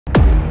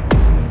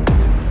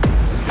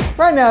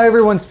Right now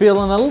everyone's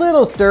feeling a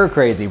little stir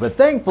crazy, but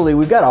thankfully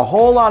we've got a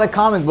whole lot of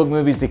comic book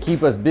movies to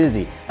keep us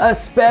busy,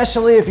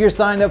 especially if you're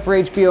signed up for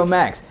HBO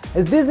Max.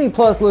 As Disney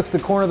Plus looks to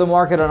corner the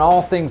market on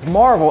all things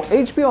Marvel,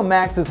 HBO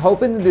Max is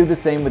hoping to do the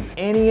same with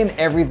any and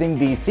everything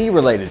DC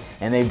related,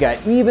 and they've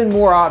got even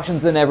more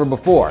options than ever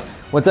before.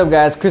 What's up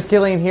guys, Chris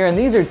Killian here, and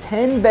these are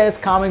 10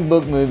 best comic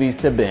book movies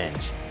to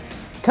binge.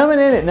 Coming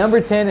in at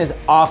number 10 is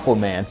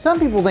Aquaman. Some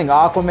people think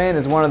Aquaman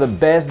is one of the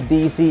best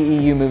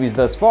DCEU movies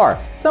thus far.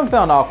 Some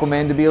found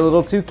Aquaman to be a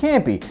little too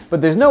campy,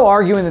 but there's no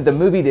arguing that the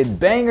movie did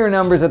banger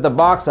numbers at the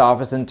box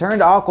office and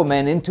turned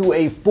Aquaman into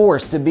a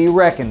force to be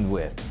reckoned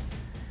with.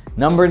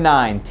 Number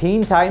 9,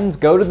 Teen Titans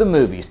Go to the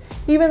Movies.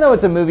 Even though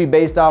it's a movie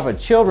based off a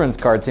children's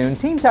cartoon,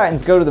 Teen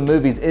Titans Go to the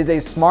Movies is a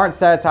smart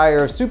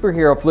satire of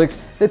superhero flicks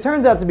that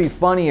turns out to be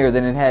funnier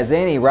than it has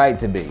any right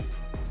to be.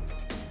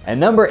 And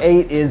number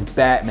 8 is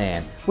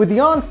Batman. With the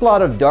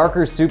onslaught of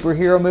darker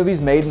superhero movies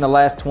made in the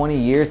last 20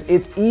 years,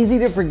 it's easy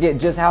to forget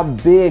just how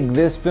big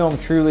this film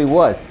truly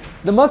was.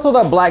 The muscled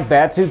up black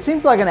batsuit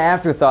seems like an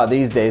afterthought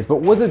these days, but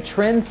was a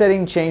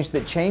trend-setting change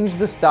that changed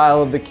the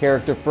style of the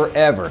character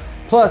forever.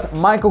 Plus,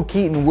 Michael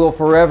Keaton will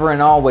forever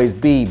and always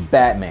be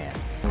Batman.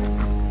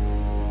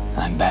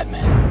 I'm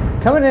Batman.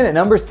 Coming in at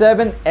number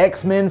 7,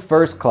 X-Men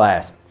First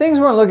Class. Things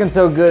weren't looking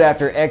so good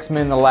after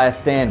X-Men The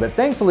Last Stand, but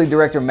thankfully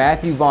director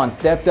Matthew Vaughn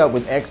stepped up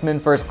with X-Men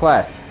First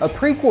Class, a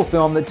prequel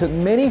film that took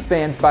many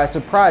fans by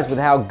surprise with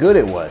how good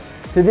it was.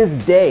 To this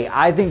day,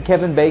 I think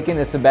Kevin Bacon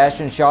as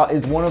Sebastian Shaw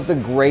is one of the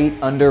great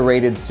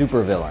underrated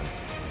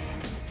supervillains.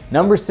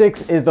 Number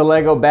 6 is the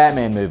Lego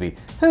Batman movie.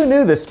 Who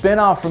knew the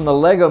spin-off from the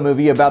Lego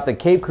movie about the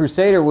Caped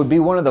Crusader would be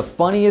one of the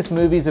funniest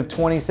movies of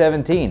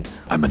 2017?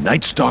 I'm a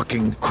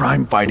night-stalking,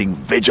 crime-fighting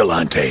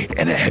vigilante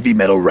and a heavy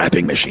metal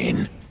rapping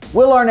machine.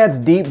 Will Arnett's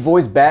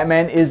deep-voiced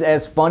Batman is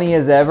as funny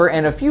as ever,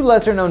 and a few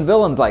lesser-known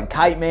villains like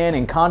Kite Man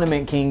and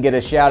Condiment King get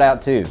a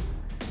shout-out too.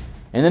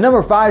 And the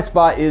number 5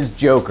 spot is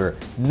Joker.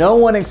 No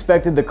one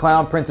expected the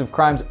Clown Prince of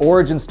Crime's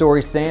origin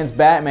story sans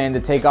Batman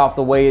to take off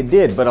the way it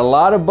did, but a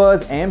lot of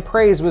buzz and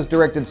praise was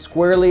directed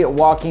squarely at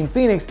Joaquin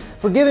Phoenix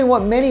for giving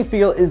what many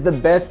feel is the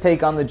best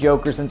take on the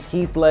Joker since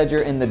Heath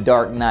Ledger in The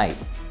Dark Knight.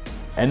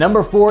 And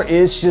number 4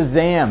 is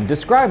Shazam.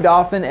 Described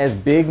often as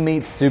Big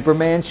Meets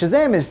Superman,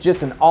 Shazam is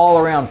just an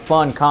all-around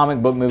fun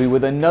comic book movie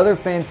with another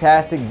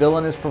fantastic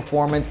villainous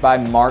performance by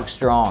Mark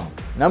Strong.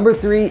 Number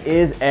 3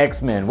 is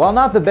X-Men. While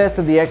not the best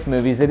of the X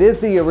movies, it is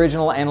the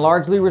original and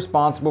largely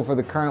responsible for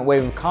the current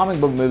wave of comic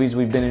book movies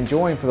we've been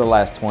enjoying for the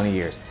last 20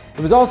 years.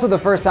 It was also the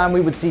first time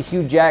we would see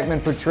Hugh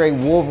Jackman portray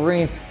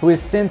Wolverine, who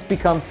has since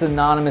become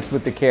synonymous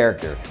with the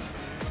character.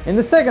 In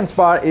the second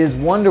spot is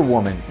Wonder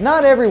Woman.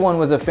 Not everyone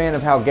was a fan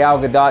of how Gal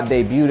Gadot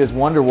debuted as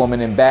Wonder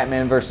Woman in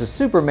Batman vs.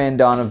 Superman: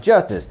 Dawn of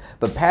Justice,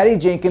 but Patty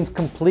Jenkins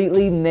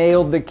completely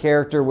nailed the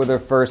character with her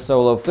first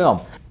solo film.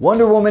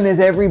 Wonder Woman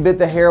is every bit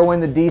the heroine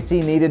the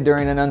DC needed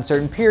during an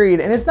uncertain period,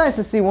 and it's nice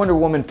to see Wonder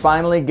Woman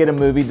finally get a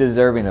movie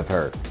deserving of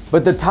her.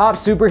 But the top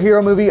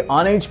superhero movie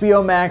on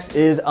HBO Max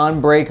is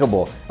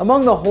Unbreakable.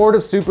 Among the horde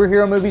of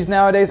superhero movies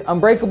nowadays,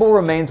 Unbreakable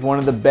remains one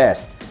of the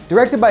best.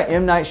 Directed by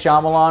M. Night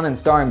Shyamalan and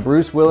starring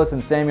Bruce Willis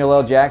and Samuel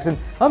L. Jackson,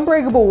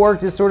 Unbreakable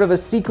worked as sort of a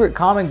secret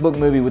comic book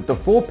movie with the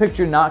full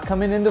picture not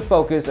coming into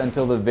focus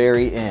until the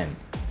very end.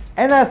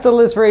 And that's the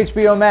list for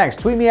HBO Max.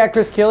 Tweet me at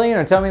Chris Killian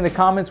or tell me in the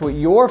comments what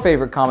your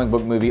favorite comic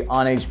book movie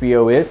on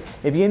HBO is.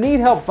 If you need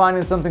help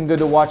finding something good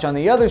to watch on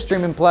the other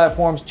streaming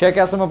platforms, check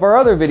out some of our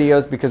other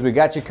videos because we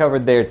got you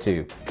covered there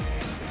too.